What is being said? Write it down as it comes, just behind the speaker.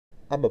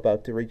I'm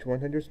about to reach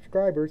 100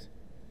 subscribers.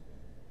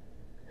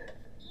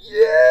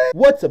 Yeah!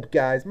 What's up,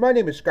 guys? My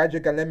name is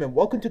SkyJackLM and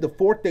welcome to the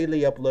 4th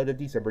daily upload of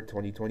December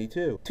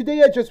 2022.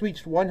 Today I just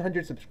reached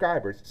 100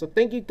 subscribers, so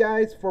thank you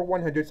guys for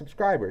 100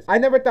 subscribers. I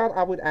never thought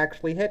I would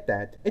actually hit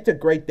that. It's a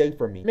great day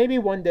for me. Maybe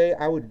one day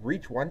I would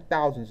reach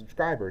 1,000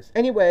 subscribers.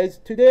 Anyways,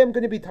 today I'm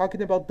going to be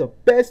talking about the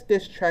best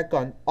diss track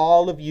on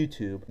all of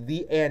YouTube,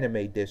 the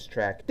anime diss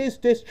track. This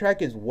diss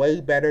track is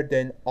way better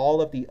than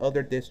all of the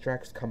other diss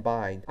tracks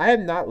combined. I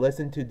have not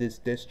listened to this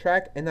diss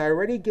track and I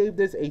already gave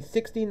this a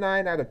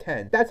 69 out of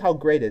 10. That's how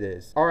great it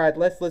is. Alright,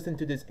 let's listen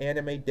to this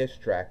anime diss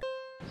track.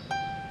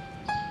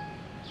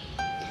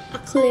 I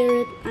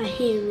clear it, I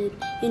hear it.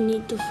 You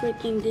need to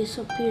freaking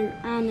disappear,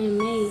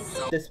 anime.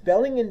 The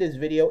spelling in this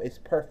video is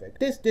perfect.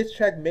 This diss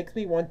track makes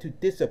me want to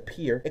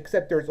disappear,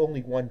 except there's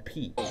only one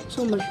P.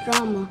 So much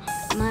drama,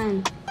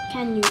 man.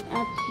 Can you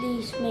at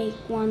least make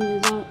one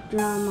without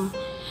drama?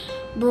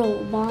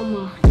 Bro,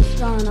 Obama is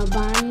gonna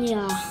ban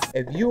ya.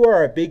 If you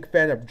are a big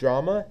fan of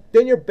drama,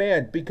 then you're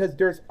banned because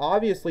there's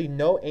obviously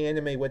no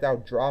anime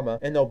without drama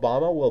and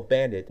Obama will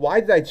ban it.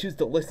 Why did I choose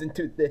to listen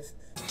to this?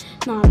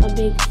 Not a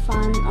big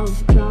fan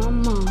of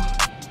drama.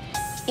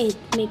 It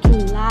makes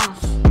me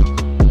laugh.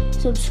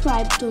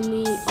 Subscribe to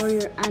me or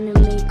your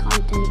anime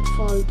content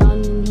fall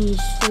down in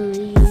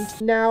history.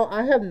 Now,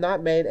 I have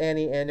not made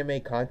any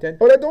anime content,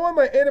 but I don't want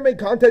my anime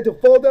content to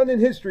fall down in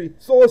history,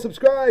 so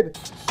subscribe!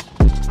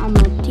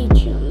 I'ma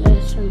teach you a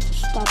lesson to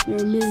stop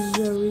your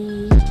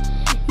misery.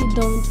 You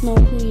don't know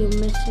who you're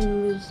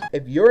messing with.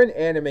 If you're an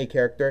anime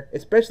character,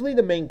 especially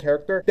the main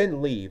character,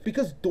 then leave.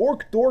 Because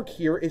Dork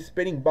here is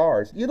spitting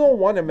bars. You don't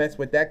want to mess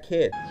with that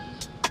kid.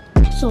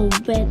 So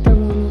better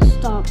wanna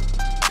stop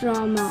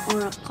drama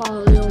or I'll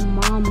call your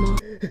mama.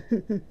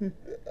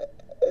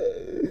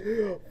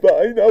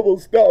 Fine, I will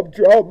stop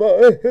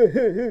drama.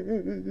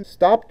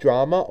 Stop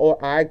drama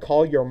or I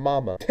call your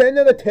mama. 10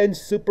 out of 10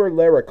 super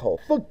lyrical.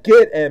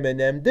 Forget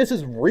Eminem, this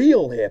is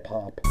real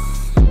hip-hop.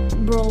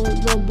 Bro,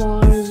 the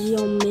bars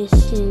you're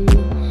missing.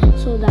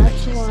 So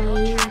that's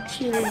why your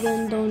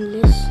children don't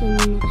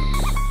listen.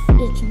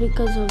 It's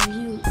because of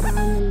you,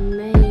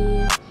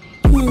 anime.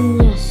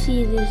 When you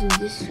see this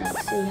diss track,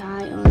 say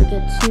hi or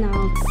get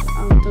snapped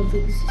out of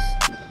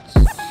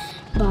existence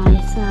by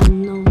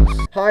Thanos.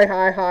 Hi.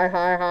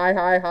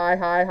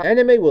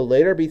 Anime will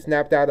later be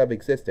snapped out of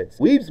existence.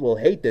 Weebs will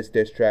hate this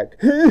diss track.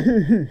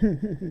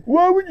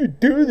 Why would you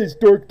do this,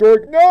 Dork?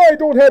 No, I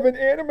don't have an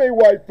anime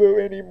waifu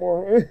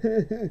anymore.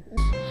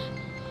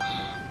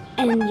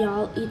 And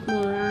y'all eat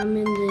more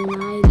ramen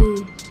than I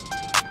do.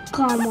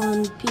 Come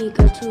on,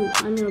 Pikachu,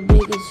 I'm your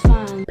biggest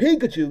fan.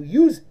 Pikachu,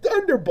 use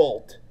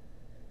Thunderbolt!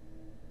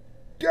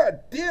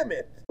 God damn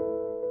it!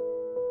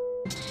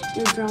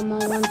 Your drama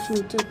wants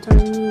me to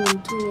turn you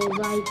into a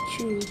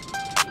Raichu.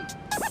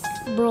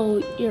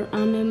 Bro, your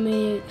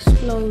anime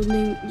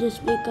exploding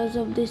just because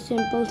of this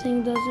simple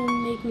thing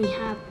doesn't make me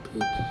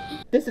happy.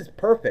 This is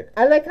perfect.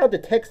 I like how the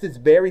text is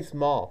very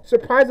small.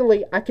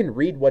 Surprisingly, I can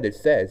read what it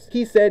says.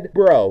 He said,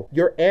 bro,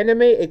 your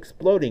anime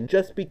exploding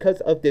just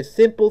because of this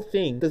simple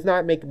thing does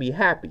not make me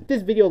happy.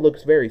 This video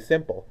looks very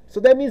simple. So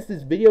that means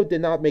this video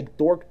did not make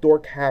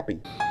Dork happy.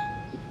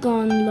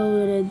 Gun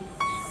loaded.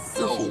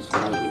 This is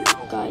why you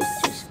guys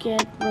just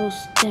get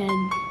roasted.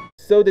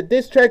 So the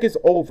diss track is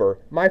over.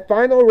 My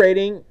final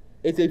rating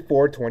is a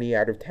 420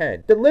 out of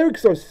 10. The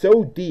lyrics are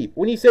so deep.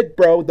 When he said,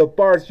 bro, the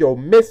bars you're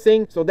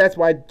missing, so that's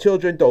why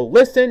children don't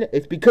listen,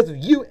 it's because of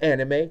you,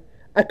 anime.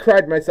 I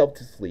cried myself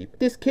to sleep.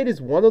 This kid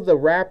is one of the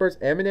rappers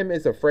Eminem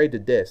is afraid to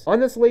diss.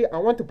 Honestly, I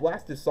want to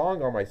blast this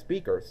song on my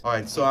speakers.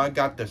 Alright, so I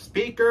got the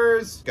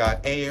speakers,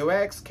 got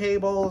AUX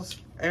cables,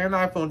 and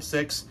iPhone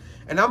 6,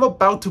 and I'm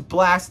about to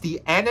blast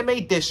the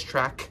anime diss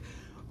track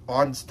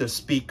on the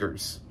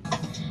speakers.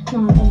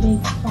 Not a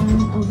big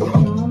fan of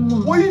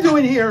drama. What are you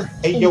doing here?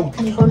 Hey, yo,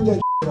 turn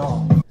that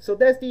off. So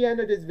that's the end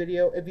of this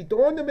video. If you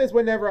don't want to miss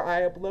whenever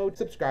I upload,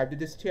 subscribe to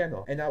this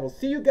channel. And I will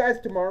see you guys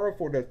tomorrow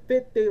for the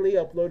 5th daily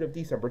upload of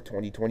December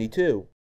 2022.